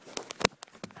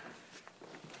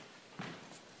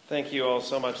Thank you all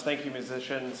so much. Thank you,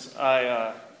 musicians.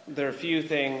 There are few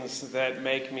things that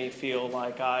make me feel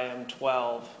like I am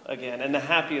 12 again, in the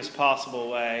happiest possible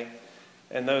way.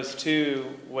 And those two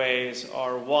ways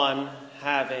are, one,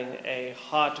 having a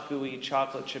hot, gooey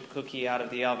chocolate chip cookie out of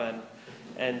the oven,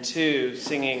 and two,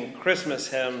 singing Christmas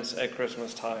hymns at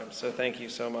Christmas time. So thank you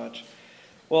so much.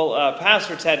 Well,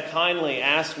 Pastor Ted kindly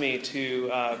asked me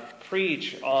to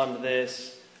preach on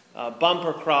this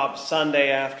bumper crop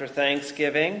Sunday after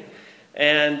Thanksgiving.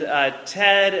 And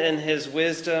Ted in his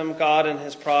wisdom, God in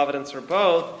his providence, or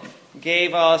both,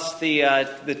 gave us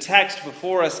the text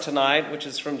before us tonight, which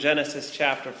is from Genesis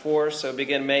chapter 4. So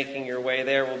begin making your way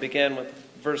there. We'll begin with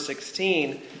verse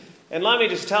 16. And let me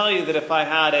just tell you that if I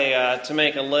had to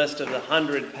make a list of the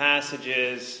 100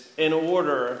 passages in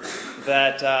order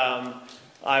that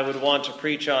I would want to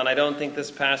preach on, I don't think this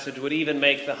passage would even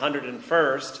make the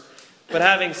 101st. But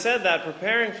having said that,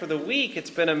 preparing for the week, it's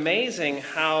been amazing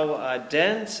how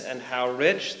dense and how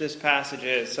rich this passage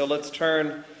is. So let's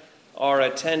turn our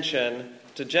attention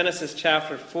to Genesis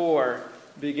chapter 4,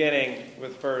 beginning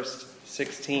with verse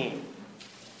 16.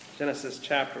 Genesis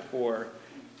chapter 4,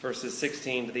 verses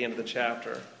 16 to the end of the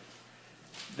chapter.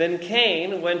 Then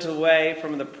Cain went away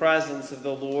from the presence of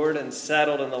the Lord and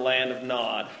settled in the land of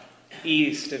Nod,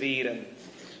 east of Eden.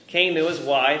 Cain knew his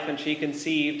wife, and she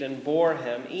conceived and bore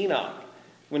him Enoch.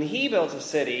 When he built a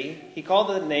city, he called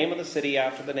the name of the city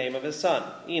after the name of his son,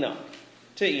 Enoch.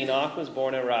 To Enoch was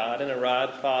born Arad, and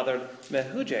Arad fathered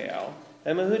Mehujael,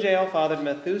 and Mehujael fathered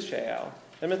Methushael,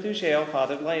 and Methushael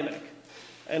fathered Lamech.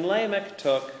 And Lamech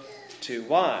took 2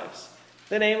 wives.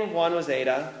 The name of one was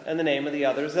Ada, and the name of the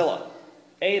other Zillah.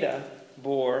 Ada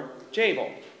bore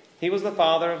Jabal. He was the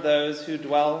father of those who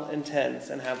dwell in tents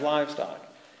and have livestock.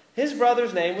 His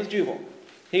brother's name was Jubal.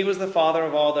 He was the father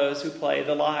of all those who play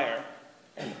the lyre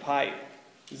and the pipe.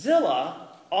 Zillah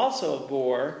also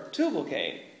bore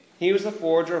Tubal-Cain. He was the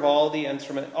forger of all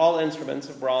instruments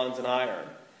of bronze and iron.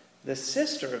 The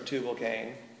sister of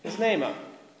Tubal-Cain is Naamah.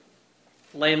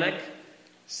 Lamech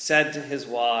said to his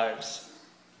wives,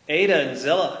 Ada and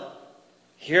Zillah,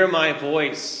 hear my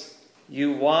voice.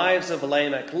 You wives of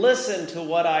Lamech, listen to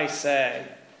what I say.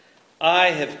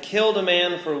 I have killed a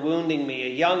man for wounding me,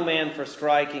 a young man for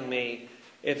striking me.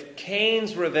 If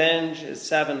Cain's revenge is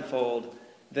 7-fold,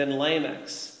 then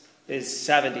Lamech's is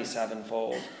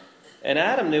 77-fold. And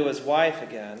Adam knew his wife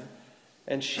again,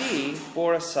 and she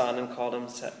bore a son and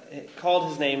called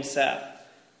his name Seth.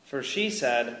 For she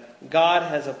said, God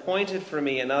has appointed for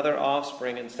me another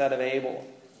offspring instead of Abel,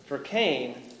 for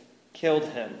Cain killed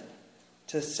him.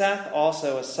 To Seth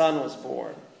also a son was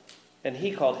born, and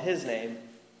he called his name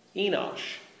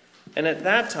Enosh. And at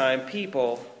that time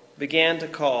people began to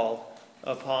call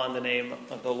upon the name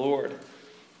of the Lord.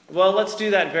 Well, let's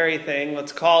do that very thing.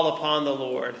 Let's call upon the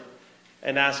Lord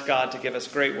and ask God to give us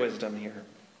great wisdom here.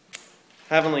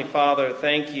 Heavenly Father,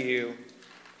 thank you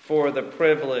for the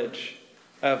privilege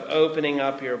of opening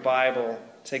up your Bible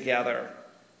together.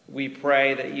 We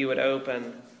pray that you would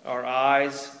open our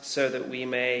eyes so that we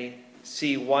may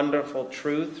see wonderful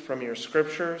truth from your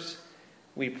scriptures.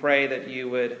 We pray that you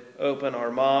would open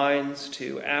our minds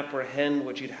to apprehend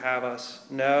what you'd have us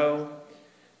know.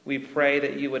 We pray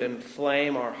that you would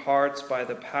inflame our hearts by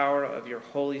the power of your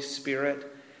Holy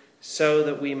Spirit so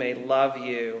that we may love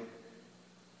you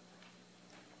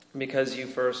because you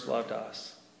first loved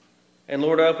us. And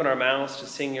Lord, open our mouths to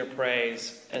sing your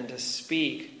praise and to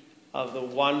speak of the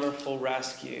wonderful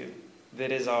rescue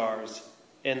that is ours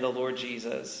in the Lord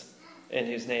Jesus, in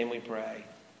whose name we pray.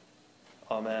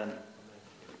 Amen.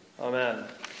 Amen.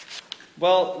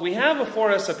 Well, we have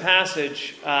before us a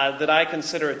passage that I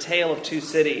consider a tale of 2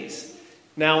 cities.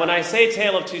 Now, when I say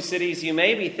Tale of 2 Cities, you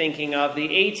may be thinking of the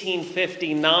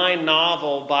 1859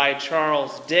 novel by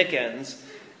Charles Dickens,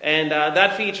 and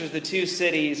that features the 2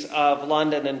 cities of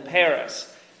London and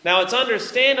Paris. Now, it's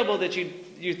understandable that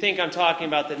you think I'm talking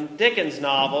about the Dickens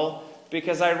novel,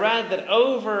 because I read that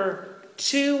over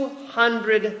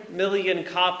 200 million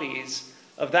copies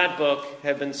of that book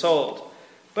have been sold.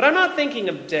 But I'm not thinking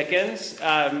of Dickens.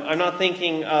 I'm not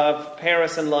thinking of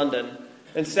Paris and London.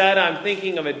 Instead, I'm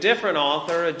thinking of a different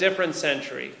author, a different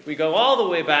century. We go all the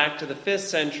way back to the 5th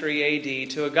century A.D.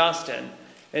 to Augustine.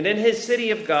 And in his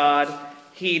City of God,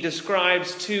 he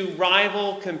describes 2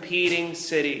 rival competing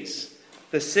cities,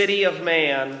 the city of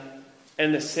man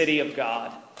and the city of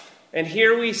God. And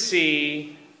here we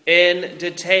see in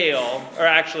detail, or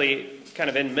actually kind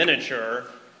of in miniature,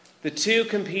 the 2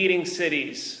 competing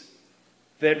cities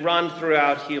that run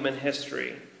throughout human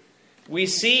history. We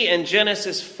see in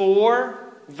Genesis 4,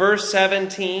 verse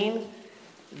 17,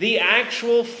 the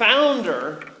actual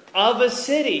founder of a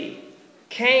city,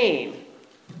 Cain.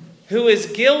 who is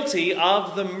guilty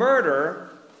of the murder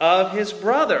of his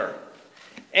brother.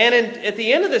 And at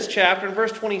the end of this chapter, in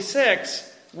verse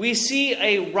 26, we see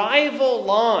a rival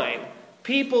line,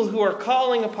 people who are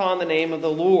calling upon the name of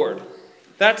the Lord.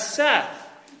 That's Seth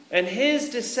and his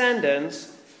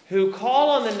descendants who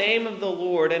call on the name of the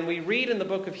Lord, and we read in the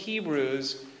book of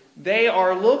Hebrews, they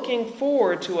are looking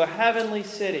forward to a heavenly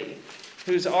city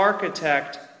whose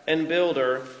architect and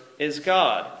builder is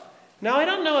God. Now, I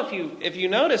don't know if you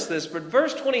notice this, but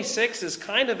verse 26 is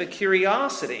kind of a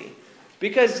curiosity,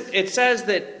 because it says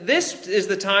that this is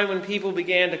the time when people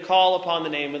began to call upon the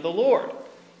name of the Lord.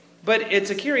 But it's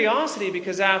a curiosity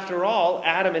because, after all,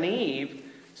 Adam and Eve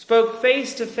spoke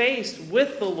face to face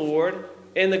with the Lord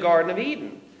in the Garden of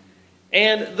Eden.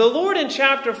 And the Lord in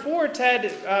chapter 4,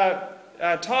 Ted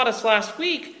taught us last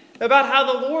week about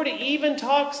how the Lord even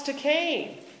talks to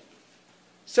Cain.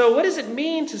 So what does it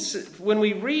mean when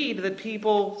we read that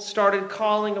people started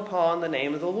calling upon the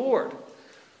name of the Lord?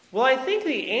 Well, I think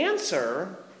the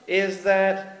answer is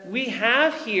that we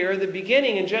have here the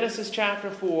beginning in Genesis chapter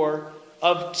 4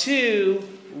 of two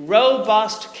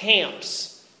robust camps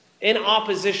in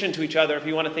opposition to each other, if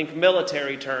you want to think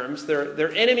military terms.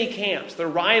 They're enemy camps, they're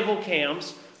rival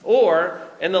camps, or,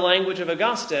 in the language of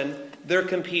Augustine, they're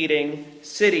competing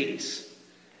cities.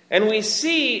 And we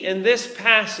see in this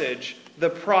passage the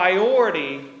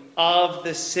priority of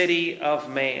the city of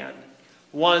man.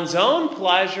 One's own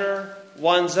pleasure,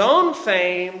 one's own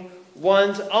fame,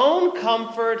 one's own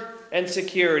comfort and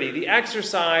security, the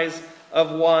exercise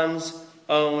of one's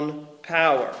own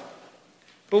power.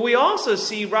 But we also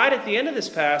see right at the end of this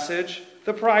passage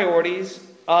the priorities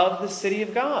of the city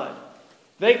of God.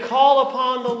 They call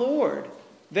upon the Lord.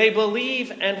 They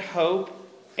believe and hope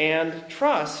and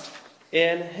trust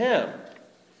in Him.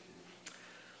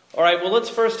 All right, well, let's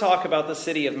first talk about the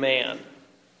city of man.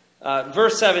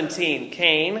 Verse 17,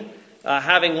 Cain,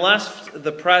 having left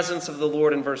the presence of the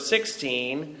Lord in verse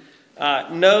 16,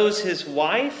 knows his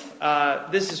wife.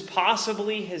 This is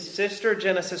possibly his sister.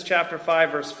 Genesis chapter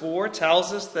 5, verse 4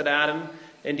 tells us that Adam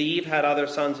and Eve had other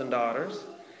sons and daughters.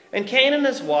 And Cain and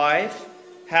his wife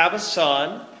have a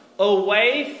son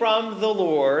away from the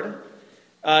Lord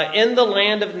in the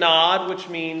land of Nod, which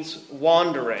means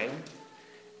wandering.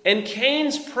 And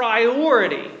Cain's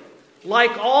priority,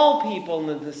 like all people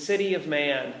in the city of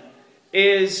man,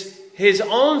 is his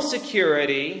own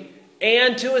security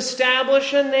and to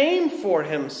establish a name for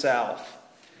himself.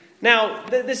 Now,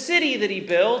 the city that he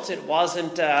built, it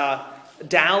wasn't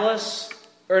Dallas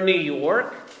or New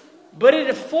York, but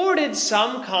it afforded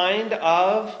some kind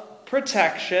of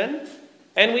protection,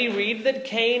 and we read that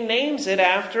Cain names it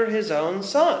after his own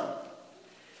son.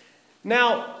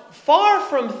 Now, far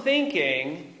from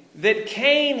thinking that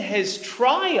Cain has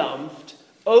triumphed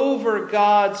over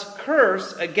God's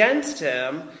curse against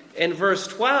him in verse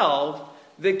 12,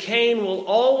 that Cain will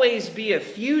always be a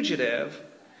fugitive,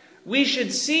 we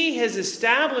should see his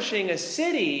establishing a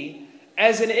city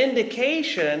as an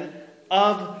indication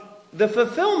of the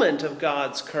fulfillment of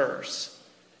God's curse.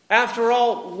 After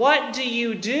all, what do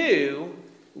you do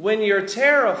when you're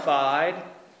terrified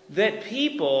that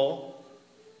people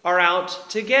are out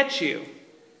to get you?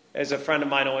 As a friend of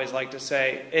mine always liked to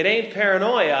say, it ain't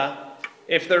paranoia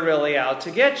if they're really out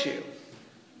to get you.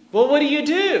 Well, what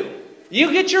do?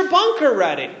 You get your bunker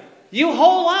ready. You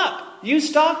hole up. You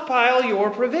stockpile your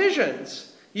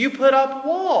provisions. You put up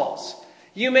walls.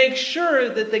 You make sure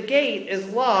that the gate is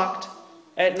locked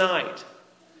at night.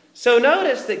 So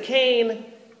notice that Cain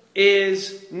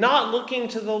is not looking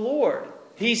to the Lord.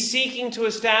 He's seeking to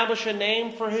establish a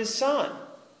name for his son.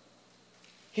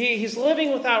 He's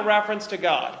living without reference to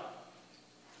God.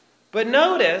 But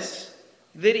notice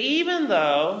that even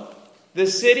though the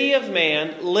city of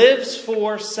man lives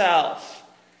for self,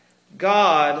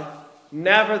 God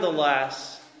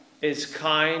nevertheless is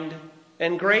kind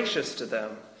and gracious to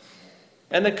them.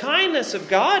 And the kindness of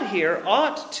God here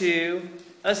ought to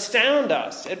astound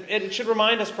us. It should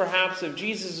remind us perhaps of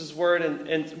Jesus'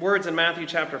 words in Matthew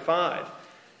chapter 5,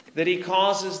 that He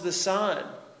causes the sun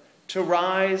to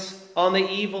rise on the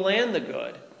evil and the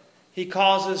good. He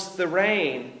causes the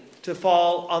rain to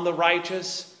fall on the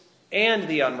righteous and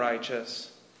the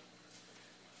unrighteous.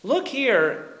 Look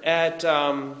here at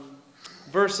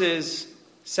verses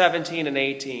 17 and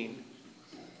 18.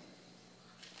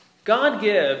 God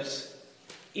gives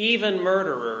even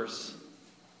murderers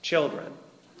children.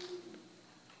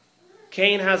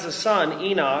 Cain has a son,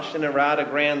 Enosh, and Arad a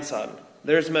grandson.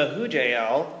 There's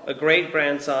Mehujael, a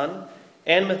great-grandson,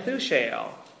 and Methushael,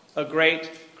 a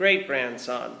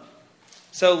great-great-grandson.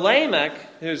 So Lamech,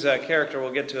 whose character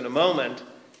we'll get to in a moment,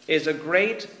 is a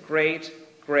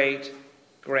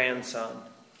great-great-great-grandson.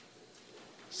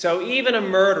 So even a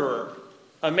murderer,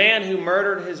 a man who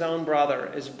murdered his own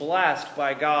brother, is blessed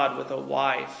by God with a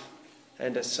wife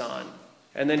and a son,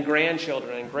 and then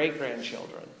grandchildren and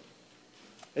great-grandchildren.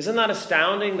 Isn't that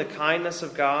astounding, the kindness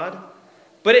of God?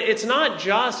 But it's not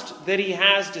just that he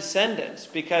has descendants,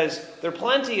 because there are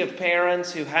plenty of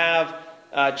parents who have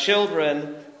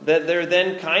children that they're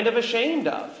then kind of ashamed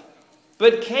of.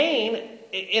 But Cain,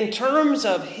 in terms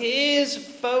of his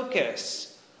focus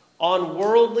on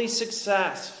worldly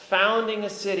success, founding a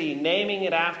city, naming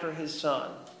it after his son,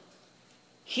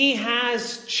 he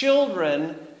has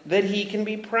children that he can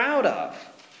be proud of.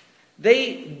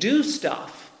 They do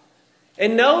stuff.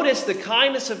 And notice the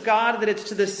kindness of God, that it's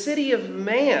to the city of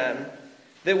man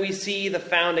that we see the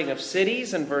founding of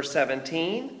cities in verse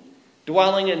 17,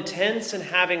 dwelling in tents and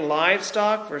having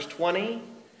livestock, verse 20.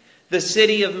 The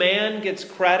city of man gets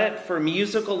credit for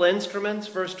musical instruments,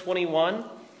 verse 21.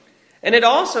 And it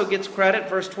also gets credit,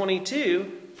 verse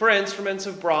 22, for instruments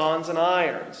of bronze and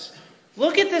irons.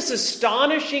 Look at this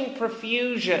astonishing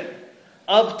profusion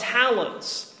of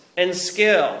talents and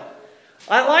skill.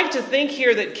 I like to think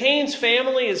here that Cain's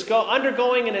family is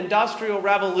undergoing an industrial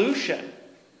revolution.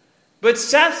 But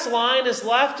Seth's line is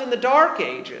left in the dark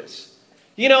ages.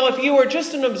 You know, if you were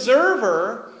just an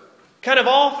observer, kind of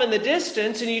off in the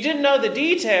distance, and you didn't know the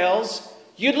details,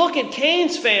 you'd look at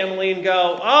Cain's family and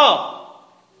go, oh,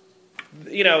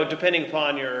 depending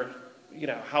upon your,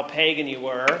 how pagan you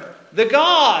were, the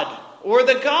god or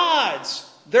the gods,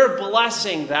 they're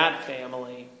blessing that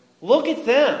family. Look at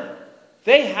them.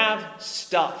 They have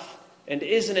stuff, and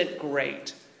isn't it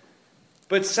great?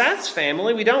 But Seth's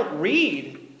family, we don't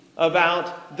read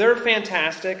about their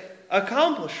fantastic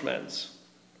accomplishments.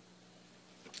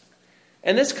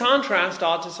 And this contrast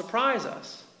ought to surprise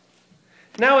us.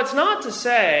 Now, it's not to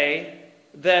say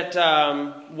that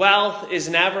wealth is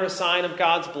never a sign of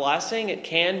God's blessing. It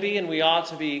can be, and we ought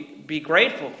to be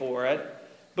grateful for it.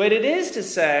 But it is to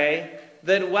say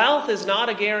that wealth is not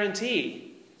a guarantee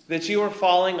that you are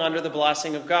falling under the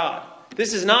blessing of God.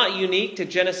 This is not unique to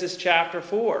Genesis chapter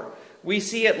 4. We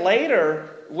see it later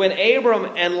when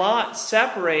Abram and Lot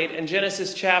separate in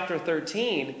Genesis chapter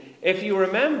 13. If you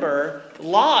remember,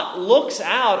 Lot looks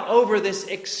out over this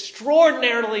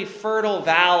extraordinarily fertile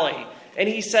valley, and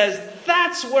he says,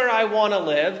 that's where I want to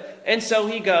live. And so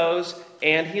he goes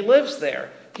and he lives there.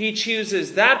 He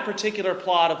chooses that particular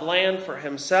plot of land for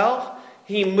himself.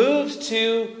 He moves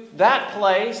to that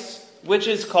place, which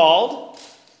is called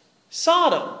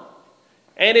Sodom.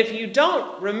 And if you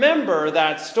don't remember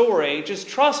that story, just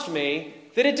trust me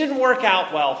that it didn't work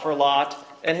out well for Lot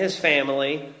and his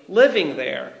family living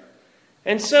there.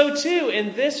 And so too,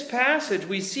 in this passage,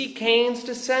 we see Cain's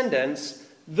descendants,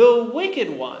 the wicked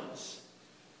ones,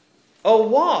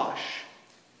 awash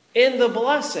in the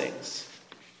blessings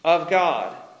of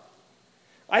God.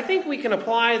 I think we can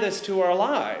apply this to our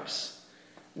lives.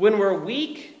 When we're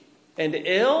weak and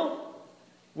ill,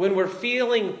 when we're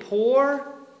feeling poor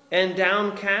and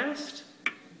downcast,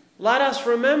 let us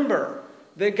remember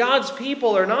that God's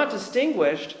people are not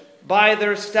distinguished by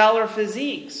their stellar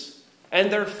physiques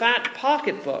and their fat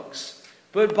pocketbooks,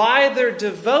 but by their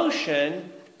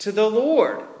devotion to the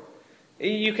Lord.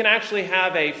 You can actually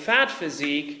have a fat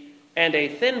physique and a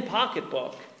thin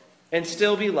pocketbook and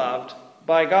still be loved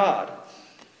by God.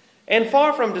 And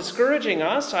far from discouraging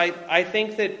us, I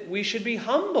think that we should be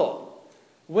humble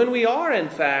when we are, in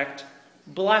fact,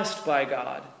 blessed by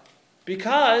God.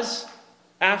 Because,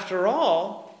 after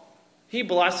all, he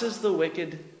blesses the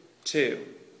wicked too.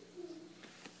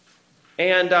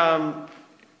 And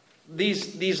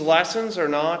these lessons are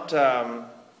not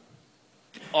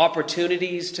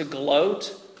opportunities to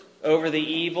gloat over the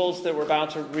evils that we're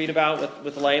about to read about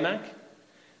with Lamech.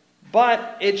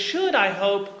 But it should, I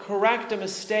hope, correct a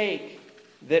mistake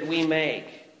that we make.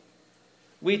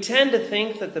 We tend to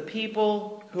think that the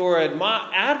people who are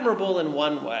admirable in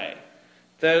one way,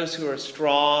 those who are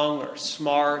strong or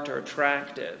smart or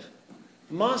attractive,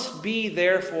 must be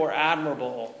therefore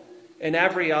admirable in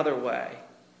every other way.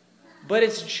 But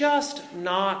it's just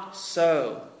not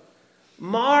so.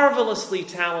 Marvelously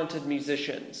talented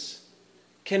musicians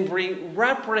can be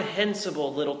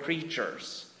reprehensible little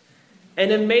creatures.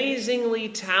 And amazingly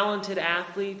talented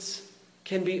athletes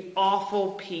can be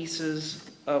awful pieces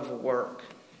of work.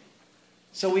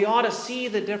 So we ought to see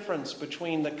the difference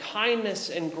between the kindness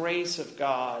and grace of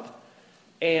God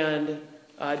and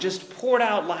just poured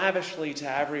out lavishly to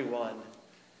everyone,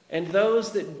 and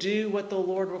those that do what the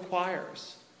Lord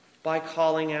requires by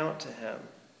calling out to him.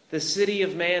 The city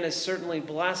of man is certainly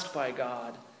blessed by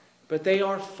God, but they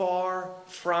are far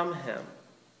from him.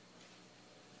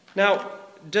 Now,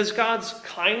 does God's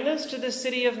kindness to the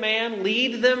city of man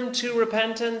lead them to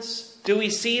repentance? Do we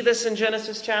see this in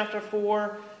Genesis chapter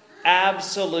 4?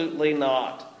 Absolutely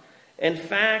not. In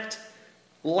fact,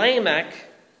 Lamech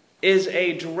is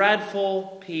a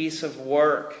dreadful piece of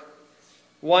work.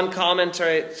 One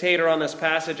commentator on this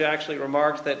passage actually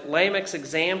remarked that Lamech's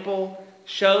example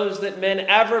shows that men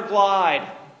ever glide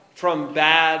from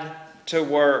bad to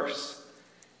worse.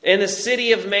 In the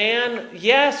city of man,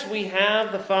 yes, we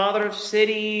have the father of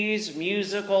cities,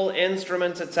 musical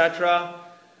instruments, etc.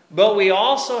 But we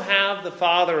also have the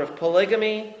father of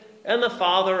polygamy and the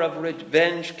father of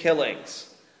revenge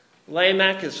killings.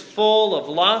 Lamech is full of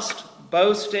lust,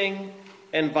 boasting,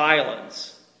 and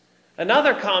violence.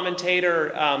 Another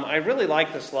commentator, I really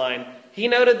like this line, he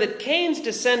noted that Cain's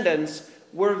descendants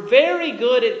were very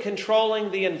good at controlling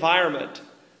the environment,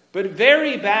 but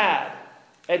very bad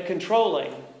at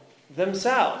controlling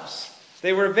themselves.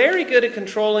 They were very good at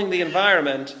controlling the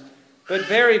environment, but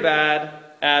very bad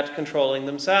at controlling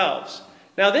themselves.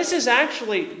 Now, this is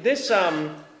actually,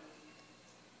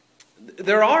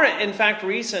 there are, in fact,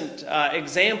 recent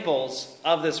examples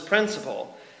of this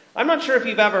principle. I'm not sure if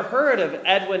you've ever heard of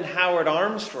Edwin Howard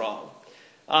Armstrong,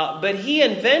 but he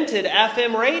invented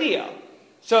FM radio.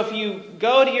 So if you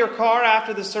go to your car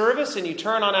after the service and you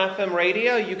turn on FM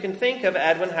radio, you can think of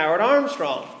Edwin Howard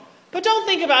Armstrong. But don't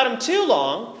think about him too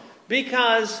long,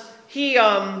 because he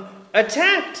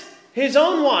attacked his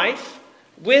own wife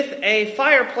with a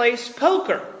fireplace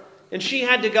poker. And she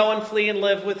had to go and flee and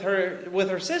live with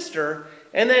her sister.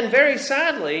 And then, very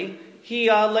sadly,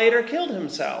 he later killed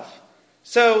himself.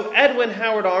 So Edwin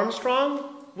Howard Armstrong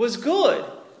was good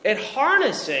at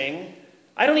harnessing,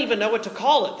 I don't even know what to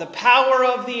call it, the power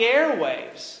of the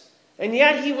airwaves. And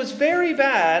yet he was very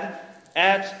bad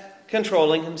at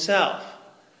controlling himself.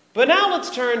 But now let's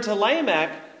turn to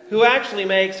Lamech, who actually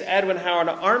makes Edwin Howard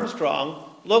Armstrong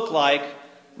look like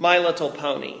My Little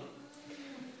Pony.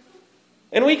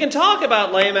 And we can talk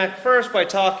about Lamech first by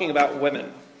talking about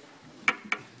women.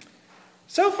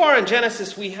 So far in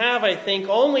Genesis, we have, I think,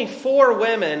 only 4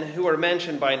 women who are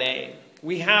mentioned by name.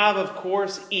 We have, of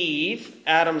course, Eve,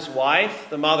 Adam's wife,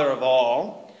 the mother of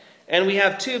all. And we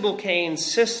have Tubal-Cain's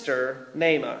sister,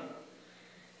 Naamah.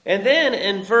 And then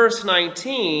in verse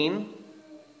 19,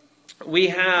 we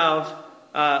have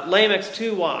Lamech's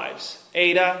 2 wives,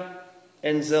 Adah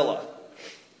and Zillah.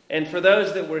 And for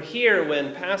those that were here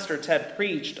when Pastor Ted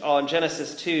preached on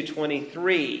Genesis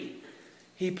 2:23,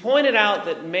 he pointed out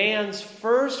that man's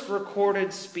first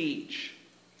recorded speech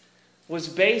was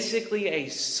basically a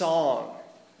song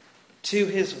to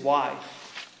his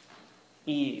wife,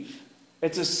 Eve.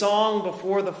 It's a song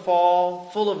before the fall,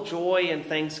 full of joy and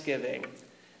thanksgiving,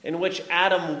 in which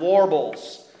Adam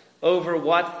warbles over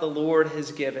what the Lord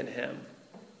has given him,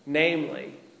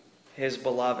 namely his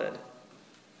beloved.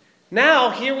 Now,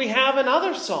 here we have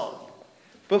another song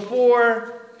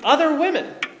before other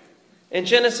women in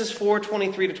Genesis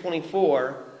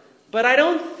 4:23-24. But I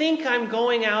don't think I'm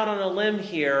going out on a limb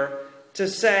here to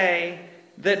say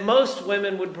that most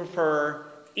women would prefer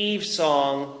Eve's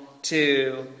song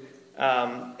to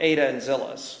Adah and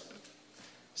Zillah's.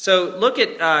 So look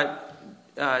at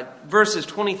verses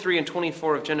 23 and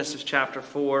 24 of Genesis chapter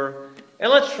 4. And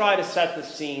let's try to set the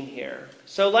scene here.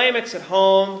 So Lamech's at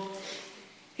home.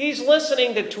 He's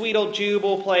listening to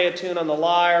Tweedle-Jubal play a tune on the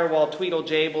lyre while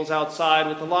Tweedle-Jabel's outside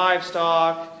with the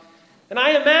livestock. And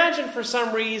I imagine for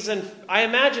some reason, I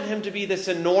imagine him to be this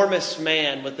enormous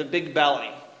man with a big belly.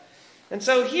 And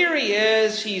so here he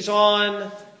is. He's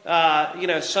on,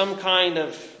 some kind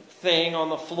of thing on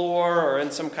the floor or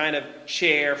in some kind of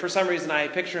chair. For some reason, I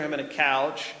picture him in a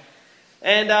couch.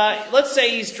 And let's say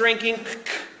he's drinking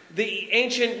the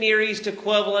ancient Near East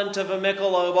equivalent of a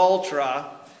Michelob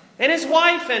Ultra. And his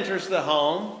wife enters the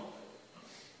home.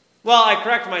 Well, I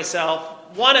correct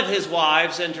myself. One of his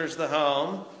wives enters the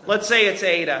home. Let's say it's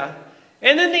Adah.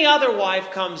 And then the other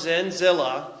wife comes in,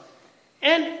 Zillah.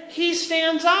 And he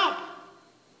stands up.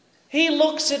 He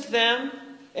looks at them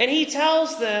and he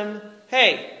tells them,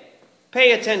 hey,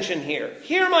 pay attention here.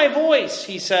 Hear my voice,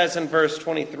 he says in verse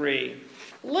 23.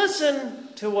 Listen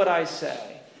to what I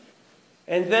say.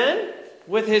 And then,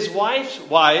 with his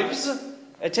wife's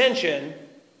attention,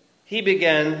 he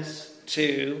begins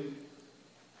to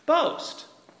boast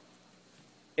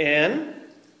in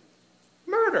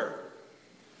murder.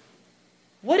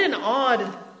 What an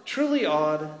odd, truly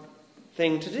odd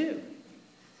thing to do.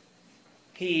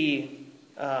 He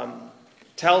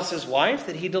tells his wife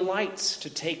that he delights to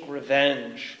take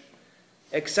revenge.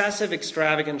 Excessive,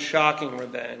 extravagant, shocking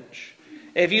revenge.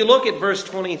 If you look at verse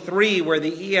 23, where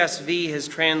the ESV has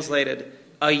translated,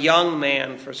 a young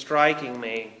man for striking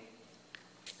me,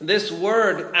 this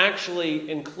word actually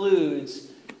includes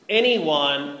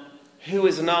anyone who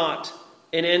is not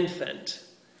an infant.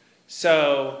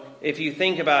 So if you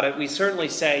think about it, we certainly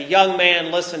say, young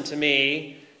man, listen to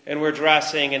me, and we're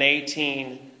addressing an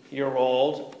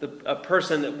 18-year-old, a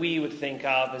person that we would think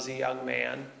of as a young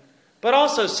man. But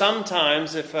also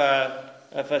sometimes if a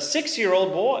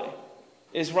 6-year-old boy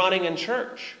is running in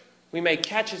church, we may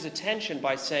catch his attention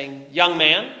by saying, young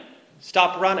man,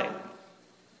 stop running.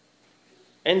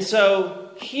 And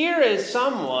so here is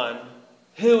someone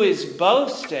who is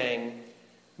boasting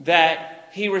that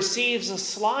he receives a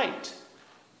slight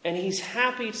and he's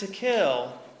happy to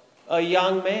kill a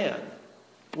young man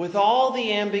with all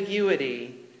the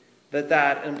ambiguity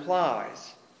that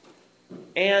implies.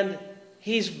 And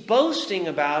he's boasting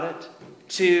about it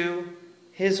to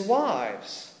his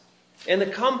wives. In the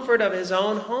comfort of his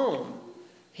own home,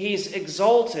 he's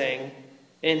exulting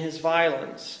in his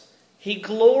violence. He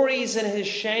glories in his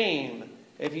shame,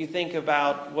 if you think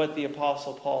about what the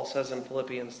Apostle Paul says in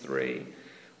Philippians 3.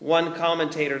 One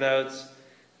commentator notes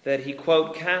that he,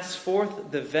 quote, casts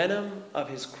forth the venom of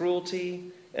his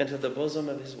cruelty into the bosom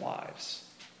of his wives.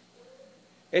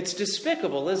 It's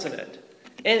despicable, isn't it?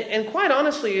 And quite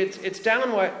honestly, it's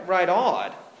downright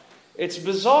odd. It's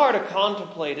bizarre to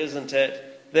contemplate, isn't it,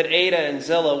 that Ada and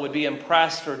Zillah would be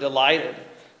impressed or delighted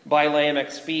by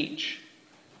Lamech's speech.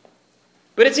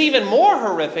 But it's even more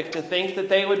horrific to think that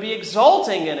they would be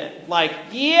exulting in it. Like,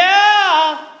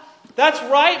 yeah, that's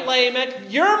right, Lamech,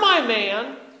 you're my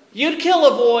man. You'd kill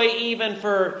a boy even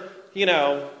for,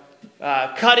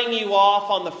 cutting you off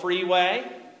on the freeway.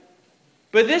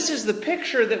 But this is the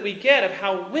picture that we get of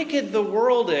how wicked the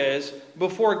world is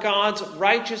before God's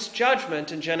righteous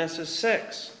judgment in Genesis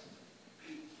 6.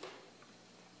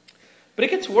 But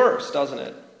it gets worse, doesn't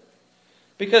it?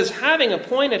 Because having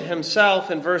appointed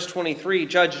himself in verse 23,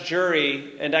 judge,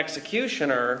 jury, and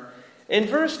executioner, in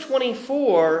verse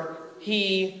 24,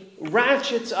 he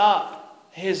ratchets up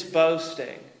his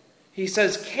boasting. He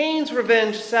says, Cain's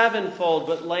revenge 7-fold,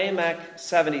 but Lamech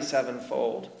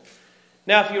 77-fold.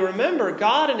 Now, if you remember,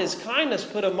 God in his kindness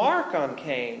put a mark on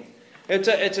Cain. It's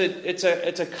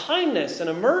a kindness and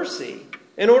a mercy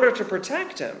in order to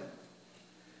protect him.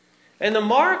 And the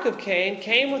mark of Cain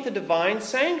came with a divine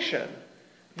sanction.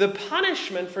 The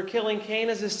punishment for killing Cain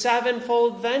is a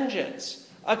 7-fold vengeance,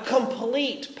 a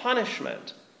complete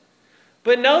punishment.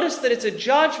 But notice that it's a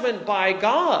judgment by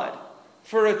God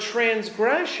for a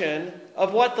transgression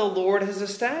of what the Lord has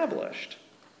established.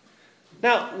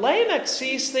 Now, Lamech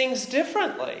sees things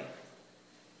differently.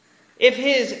 If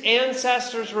his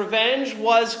ancestors' revenge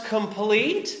was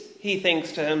complete, he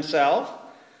thinks to himself,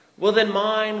 well, then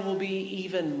mine will be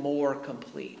even more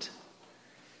complete.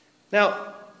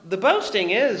 Now, the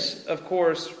boasting is, of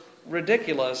course,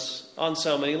 ridiculous on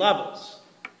so many levels.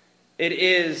 It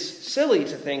is silly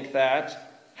to think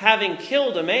that, having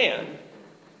killed a man,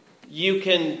 you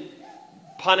can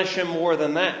punish him more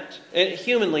than that,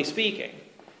 humanly speaking.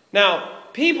 Now,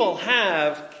 people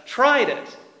have tried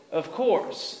it, of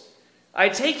course. I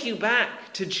take you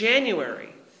back to January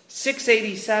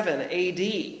 687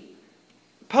 AD.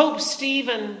 Pope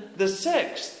Stephen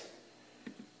VI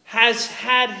has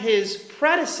had his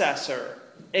predecessor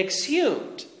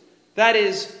exhumed, that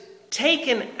is,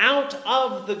 taken out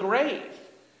of the grave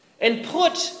and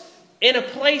put in a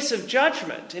place of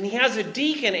judgment. And he has a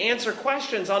deacon answer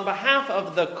questions on behalf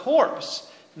of the corpse,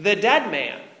 the dead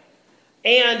man.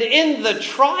 And in the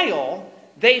trial,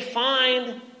 they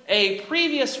find a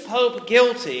previous pope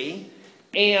guilty,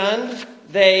 and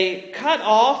they cut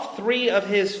off 3 of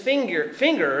his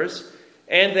fingers,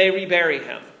 and they rebury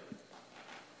him.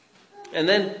 And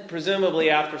then, presumably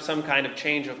after some kind of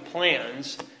change of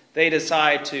plans, they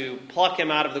decide to pluck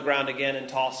him out of the ground again and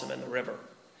toss him in the river.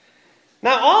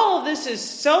 Now, all of this is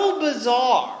so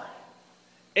bizarre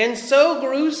and so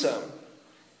gruesome,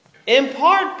 in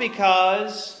part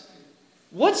because,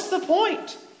 what's the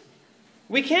point?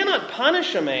 We cannot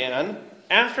punish a man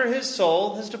after his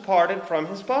soul has departed from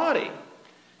his body.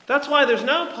 That's why there's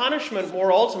no punishment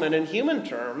more ultimate in human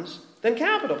terms than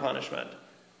capital punishment.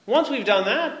 Once we've done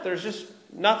that, there's just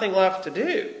nothing left to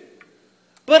do.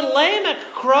 But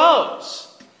Lamech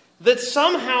crows that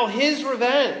somehow his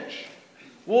revenge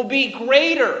will be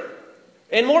greater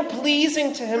and more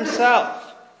pleasing to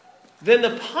himself than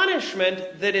the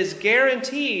punishment that is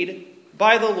guaranteed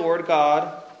by the Lord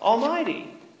God Almighty.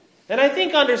 And I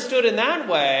think understood in that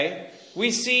way,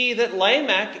 we see that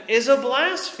Lamech is a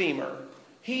blasphemer.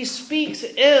 He speaks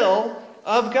ill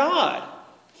of God.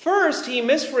 First, he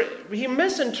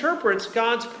misinterprets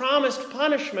God's promised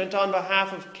punishment on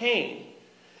behalf of Cain,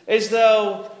 as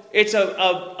though it's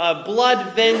a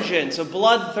blood vengeance, a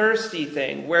bloodthirsty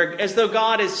thing, where as though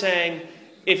God is saying,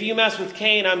 if you mess with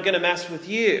Cain, I'm going to mess with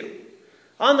you.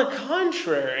 On the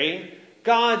contrary,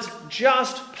 God's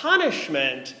just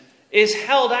punishment is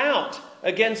held out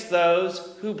against those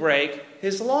who break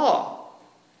his law.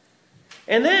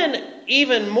 And then,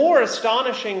 even more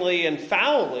astonishingly and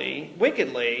foully,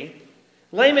 wickedly,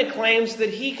 Lamech claims that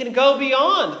he can go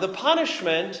beyond the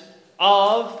punishment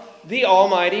of the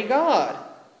Almighty God.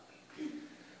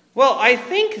 Well, I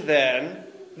think then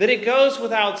that it goes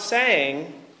without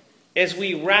saying, as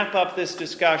we wrap up this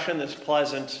discussion, this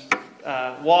pleasant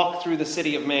walk through the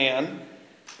city of man,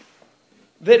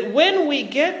 that when we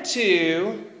get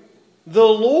to the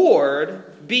Lord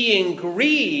being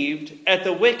grieved at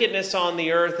the wickedness on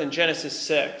the earth in Genesis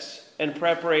 6 in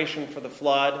preparation for the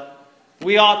flood,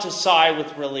 we ought to sigh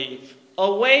with relief.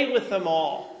 Away with them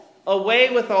all. Away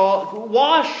with all.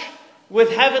 Wash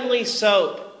with heavenly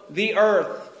soap the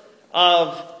earth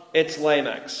of its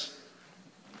Lamechs.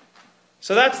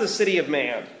 So that's the city of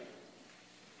man.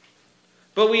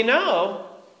 But we know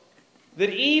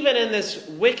that even in this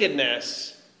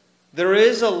wickedness, there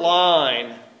is a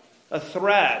line, a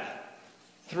thread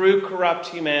through corrupt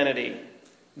humanity.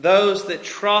 Those that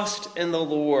trust in the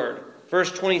Lord.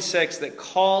 Verse 26, that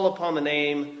call upon the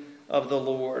name of the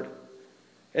Lord.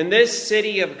 And this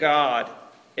city of God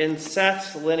in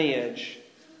Seth's lineage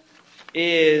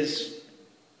is,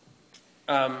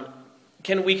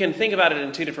 we can think about it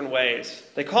in two different ways.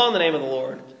 They call on the name of the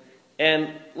Lord. And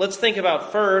let's think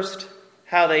about first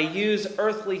how they use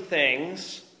earthly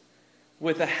things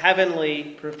from a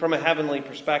heavenly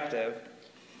perspective.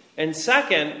 And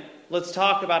second, let's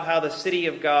talk about how the city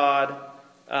of God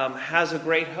has a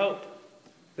great hope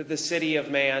that the city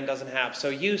of man doesn't have. So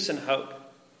use and hope.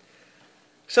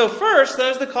 So first,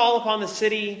 those that call upon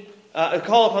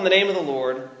the name of the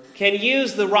Lord can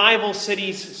use the rival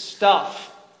city's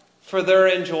stuff for their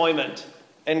enjoyment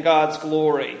and God's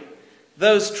glory.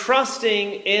 Those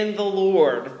trusting in the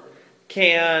Lord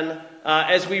can,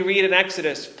 as we read in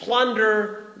Exodus,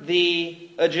 plunder the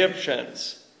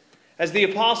Egyptians. As the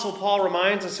Apostle Paul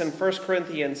reminds us in 1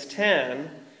 Corinthians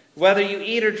 10, whether you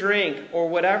eat or drink or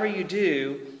whatever you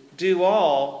do, do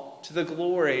all to the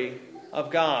glory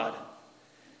of God.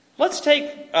 Let's take,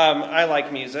 I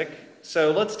like music,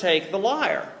 so let's take the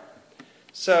lyre.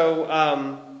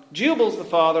 So Jubal's the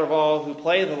father of all who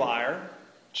play the lyre,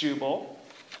 Jubal.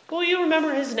 Will you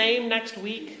remember his name next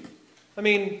week? I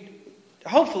mean,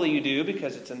 hopefully you do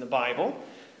because it's in the Bible.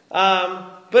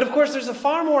 But of course there's a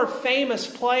far more famous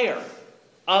player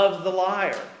of the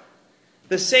lyre.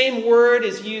 The same word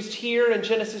is used here in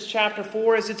Genesis chapter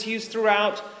 4 as it's used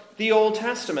throughout the Old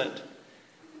Testament.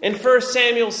 In 1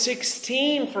 Samuel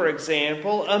 16, for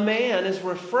example, a man is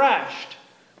refreshed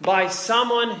by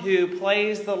someone who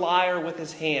plays the lyre with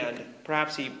his hand.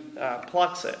 Perhaps he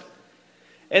plucks it.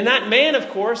 And that man, of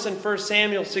course, in 1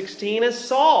 Samuel 16 is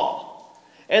Saul.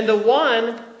 And the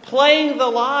one playing the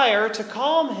lyre to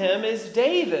calm him is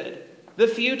David, the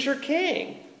future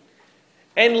king.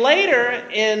 And later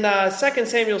in 2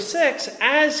 Samuel 6,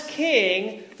 as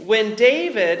king, when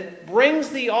David brings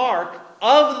the ark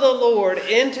of the Lord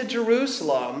into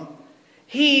Jerusalem,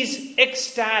 he's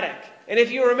ecstatic. And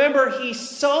if you remember, he's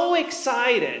so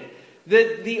excited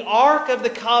that the Ark of the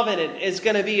Covenant is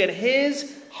going to be in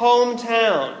his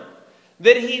hometown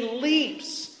that he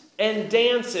leaps and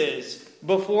dances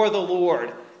before the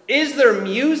Lord. Is there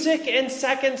music in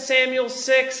 2 Samuel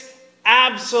 6?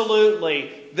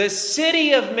 Absolutely. The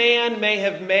city of man may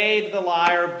have made the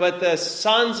lyre, but the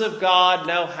sons of God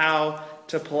know how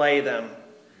to play them.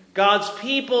 God's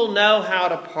people know how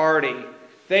to party.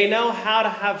 They know how to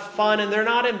have fun, and they're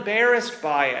not embarrassed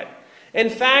by it. In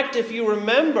fact, if you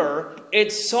remember,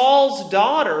 it's Saul's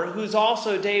daughter, who's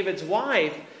also David's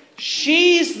wife.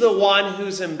 She's the one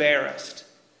who's embarrassed.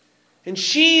 And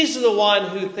she's the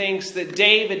one who thinks that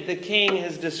David, the king,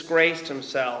 has disgraced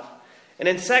himself. And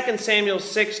in 2 Samuel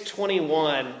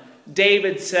 6:21,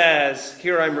 David says,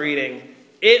 here I'm reading,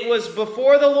 "It was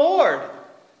before the Lord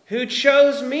who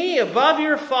chose me above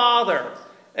your father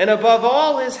and above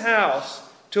all his house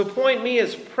to appoint me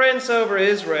as prince over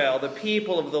Israel, the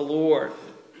people of the Lord.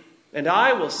 And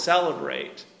I will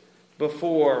celebrate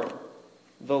before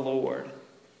the Lord."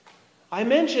 I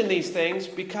mention these things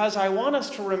because I want us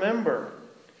to remember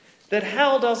that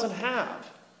hell doesn't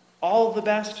have all the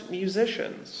best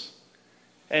musicians.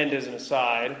 And as an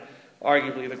aside,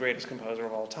 arguably the greatest composer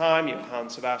of all time, Johann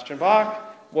Sebastian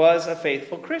Bach, was a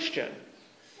faithful Christian.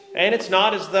 And it's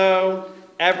not as though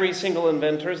every single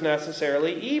inventor is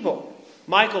necessarily evil.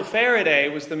 Michael Faraday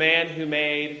was the man who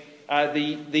made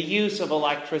the use of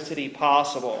electricity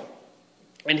possible.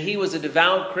 And he was a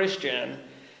devout Christian.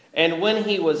 And when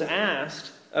he was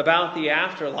asked about the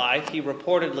afterlife, he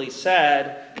reportedly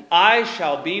said, "I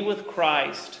shall be with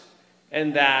Christ,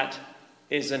 and that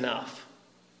is enough."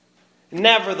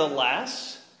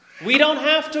 Nevertheless, we don't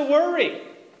have to worry,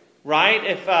 right?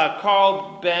 If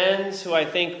Carl Benz, who I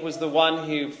think was the one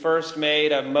who first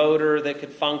made a motor that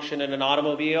could function in an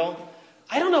automobile,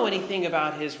 I don't know anything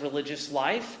about his religious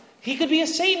life. He could be a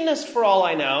Satanist for all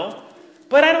I know,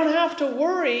 but I don't have to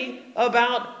worry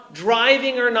about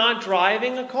driving or not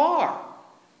driving a car.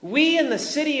 We in the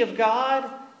city of God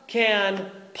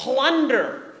can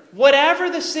plunder whatever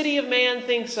the city of man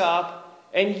thinks up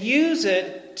and use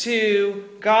it to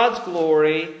God's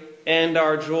glory and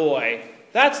our joy.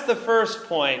 That's the first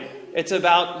point. It's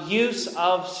about use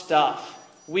of stuff.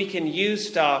 We can use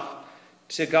stuff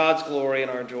to God's glory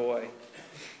and our joy.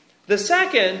 The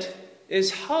second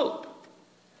is hope.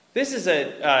 This is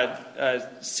a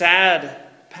sad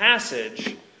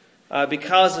passage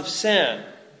because of sin.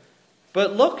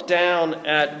 But look down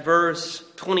at verse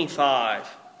 25.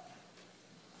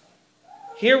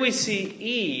 Here we see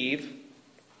Eve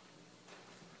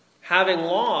having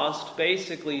lost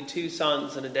basically 2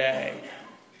 sons in a day.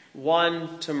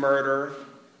 One to murder,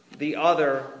 the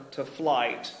other to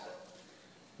flight.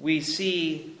 We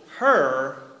see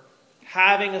her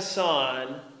having a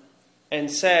son and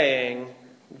saying,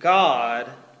 "God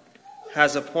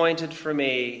has appointed for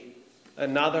me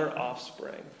another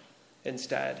offspring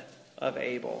instead of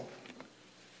Abel."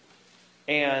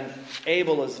 And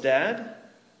Abel is dead,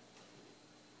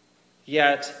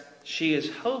 yet she is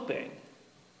hoping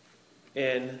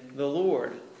in the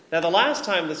Lord. Now, the last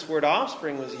time this word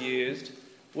offspring was used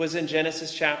was in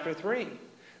Genesis chapter 3,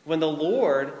 when the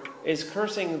Lord is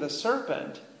cursing the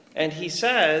serpent, and he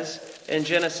says in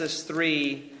Genesis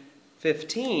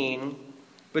 3:15,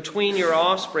 "Between your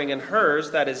offspring and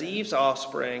hers," that is Eve's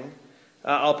offspring,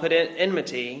 "I'll put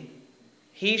enmity.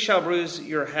 He shall bruise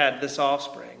your head, this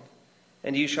offspring,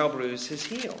 and you shall bruise his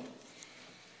heel."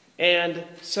 And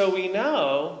so we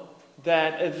know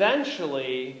that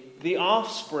eventually the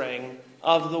offspring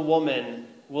of the woman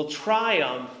will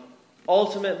triumph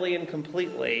ultimately and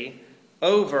completely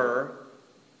over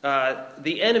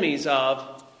the enemies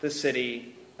of the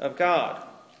city of God.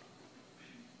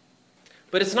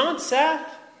 But it's not Seth,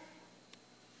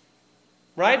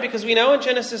 right? Because we know in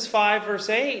Genesis 5 verse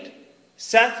 8,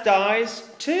 Seth dies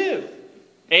too.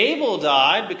 Abel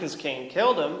died because Cain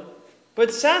killed him,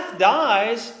 but Seth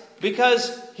dies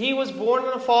because he was born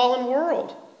in a fallen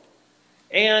world.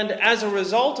 And as a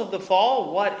result of the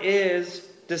fall, what is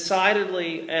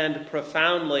decidedly and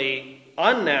profoundly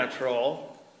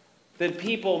unnatural, that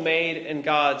people made in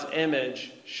God's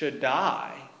image should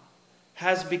die,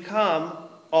 has become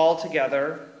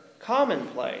altogether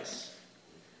commonplace.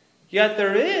 Yet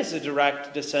there is a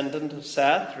direct descendant of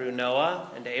Seth through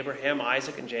Noah and Abraham,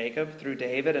 Isaac and Jacob, through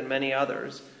David and many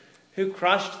others, who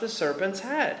crushed the serpent's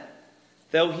head,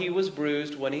 though he was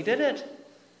bruised when he did it.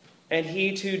 And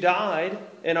he too died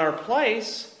in our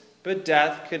place, but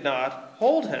death could not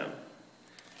hold him.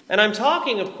 And I'm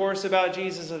talking, of course, about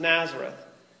Jesus of Nazareth,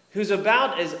 who's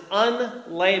about as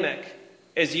un-Lamech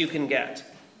as you can get.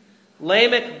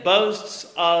 Lamech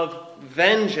boasts of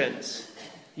vengeance,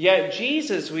 yet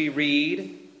Jesus, we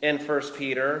read in 1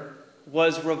 Peter,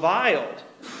 was reviled,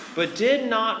 but did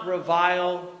not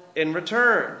revile in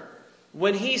return.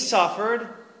 When he suffered,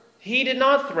 he did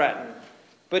not threaten,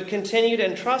 but continued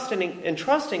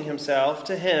entrusting himself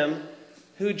to him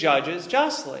who judges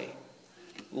justly.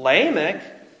 Lamech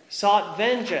sought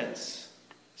vengeance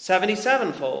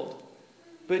 77-fold.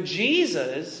 But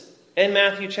Jesus, in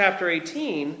Matthew chapter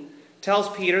 18, tells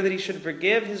Peter that he should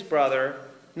forgive his brother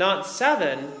not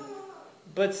 7,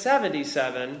 but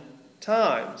 77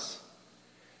 times.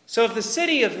 So if the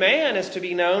city of man is to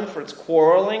be known for its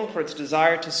quarreling, for its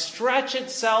desire to stretch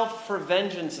itself for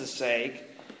vengeance's sake,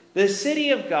 the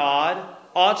city of God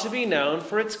ought to be known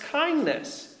for its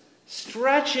kindness,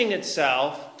 stretching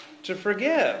itself to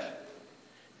forgive.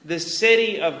 The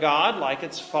city of God, like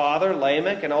its father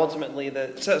Lamech, and ultimately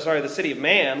the city of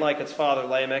man, like its father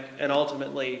Lamech, and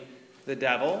ultimately the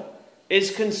devil,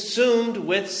 is consumed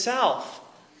with self,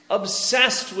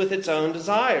 obsessed with its own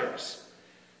desires.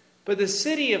 But the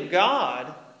city of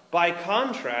God, by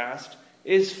contrast,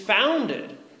 is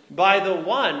founded by the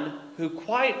one who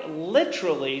quite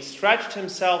literally stretched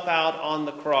himself out on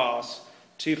the cross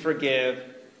to forgive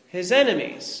his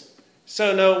enemies.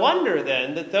 So no wonder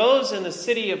then that those in the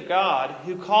city of God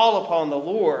who call upon the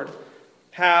Lord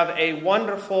have a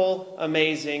wonderful,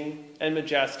 amazing, and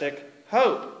majestic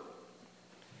hope.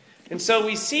 And so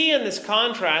we see in this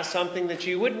contrast something that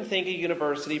you wouldn't think a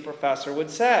university professor would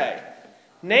say.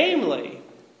 Namely,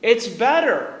 it's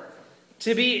better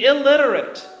to be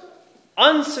illiterate,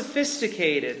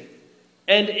 unsophisticated,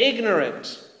 and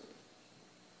ignorant,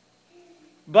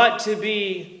 but to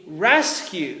be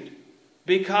rescued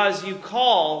because you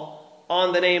call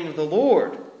on the name of the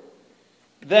Lord,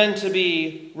 than to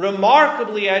be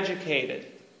remarkably educated,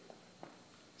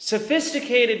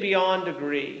 sophisticated beyond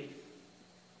degree,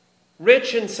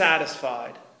 rich and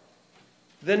satisfied,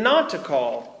 than not to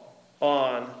call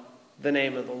on the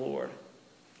name of the Lord.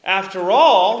 After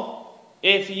all,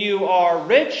 if you are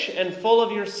rich and full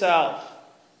of yourself,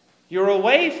 you're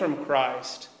away from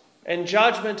Christ, and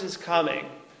judgment is coming.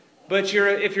 But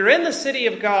if you're in the city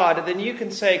of God, then you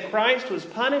can say, Christ was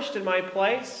punished in my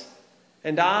place,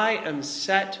 and I am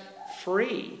set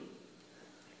free.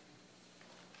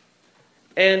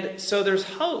 And so there's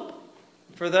hope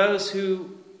for those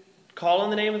who call on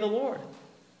the name of the Lord,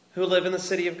 who live in the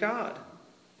city of God.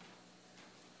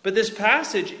 But this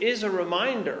passage is a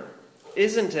reminder,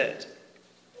 isn't it?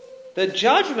 That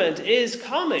judgment is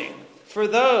coming for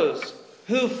those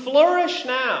who flourish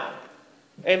now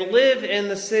and live in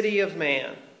the city of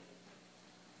man.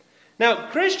 Now,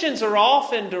 Christians are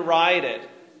often derided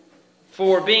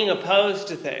for being opposed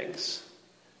to things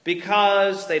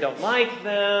because they don't like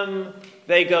them,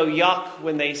 they go yuck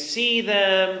when they see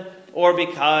them, or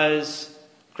because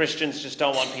Christians just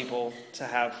don't want people to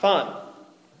have fun.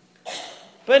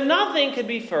 But nothing could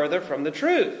be further from the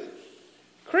truth.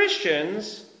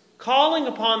 Christians, calling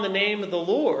upon the name of the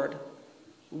Lord,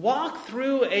 walk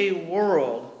through a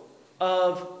world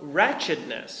of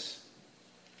wretchedness.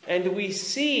 And we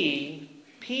see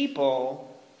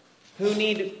people who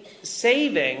need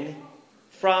saving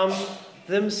from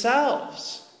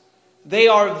themselves. They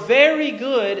are very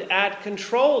good at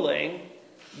controlling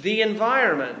the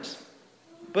environment,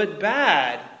 but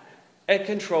bad at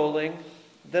controlling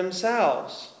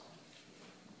themselves.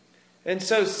 And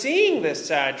so, seeing this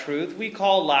sad truth, we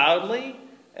call loudly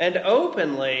and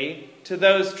openly to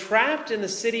those trapped in the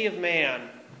city of man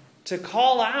to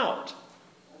call out,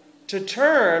 to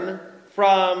turn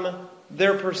from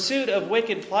their pursuit of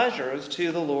wicked pleasures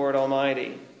to the Lord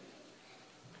Almighty.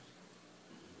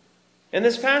 And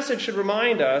this passage should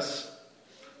remind us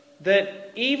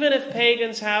that even if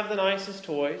pagans have the nicest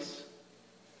toys,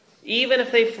 even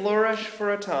if they flourish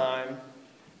for a time,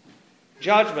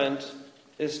 judgment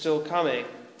is still coming.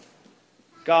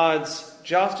 God's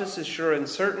justice is sure and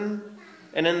certain,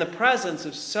 and in the presence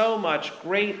of so much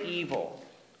great evil,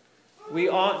 we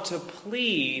ought to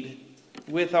plead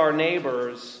with our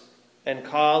neighbors and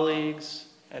colleagues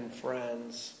and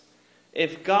friends.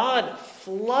 If God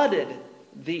flooded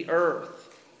the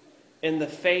earth in the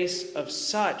face of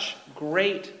such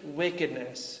great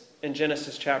wickedness in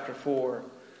Genesis chapter 4,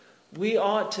 we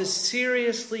ought to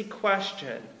seriously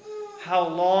question how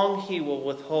long he will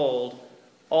withhold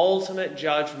ultimate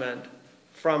judgment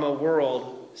from a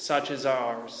world such as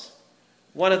ours.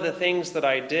 One of the things that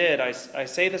I did, I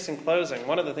say this in closing,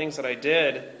 one of the things that I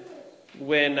did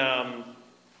when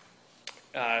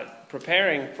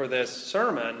preparing for this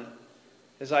sermon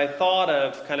is I thought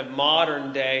of kind of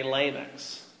modern day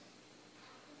Lamechs.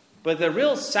 But the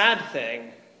real sad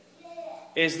thing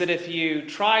is that if you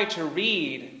try to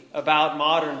read about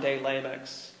modern day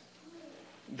Lamechs,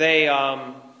 they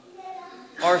are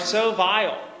so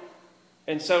vile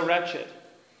and so wretched.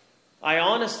 I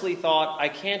honestly thought I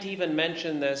can't even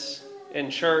mention this in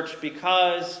church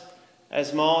because,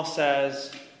 as Ma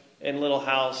says in Little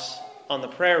House on the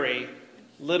Prairie,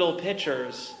 little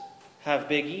pitchers have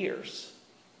big ears.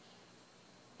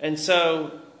 And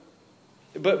so,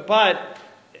 but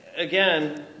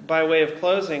again, by way of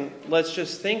closing, let's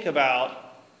just think about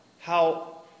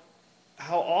how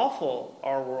awful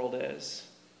our world is.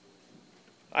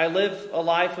 I live a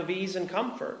life of ease and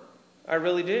comfort. I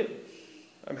really do.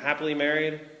 I'm happily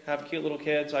married, have cute little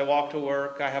kids, I walk to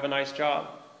work, I have a nice job.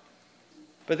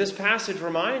 But this passage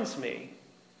reminds me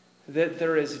that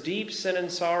there is deep sin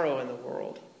and sorrow in the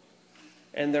world,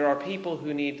 and there are people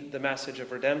who need the message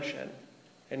of redemption,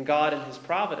 and God in his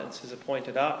providence has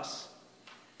appointed us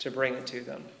to bring it to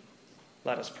them.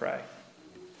 Let us pray.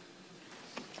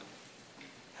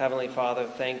 Heavenly Father,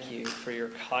 thank you for your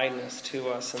kindness to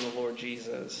us in the Lord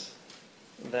Jesus,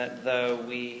 that though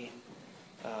we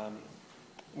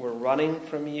were running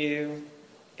from you,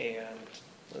 and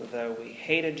though we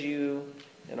hated you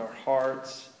in our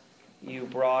hearts, you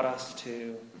brought us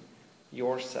to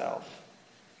yourself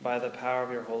by the power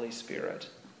of your Holy Spirit.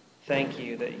 Thank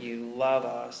you that you love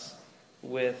us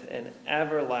with an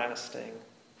everlasting,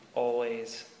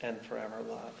 always and forever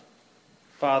love.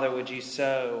 Father, would you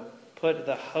so put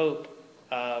the hope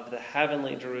of the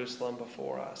heavenly Jerusalem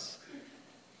before us,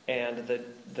 and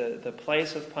the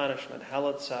place of punishment, hell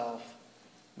itself,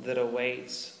 that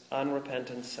awaits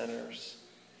unrepentant sinners,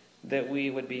 that we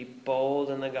would be bold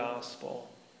in the gospel,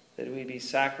 that we be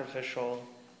sacrificial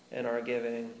in our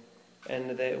giving,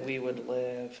 and that we would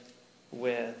live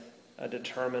with a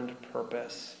determined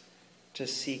purpose to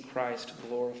see Christ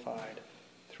glorified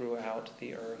throughout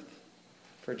the earth.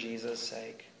 For Jesus'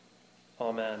 sake.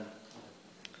 Amen.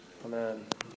 Amen.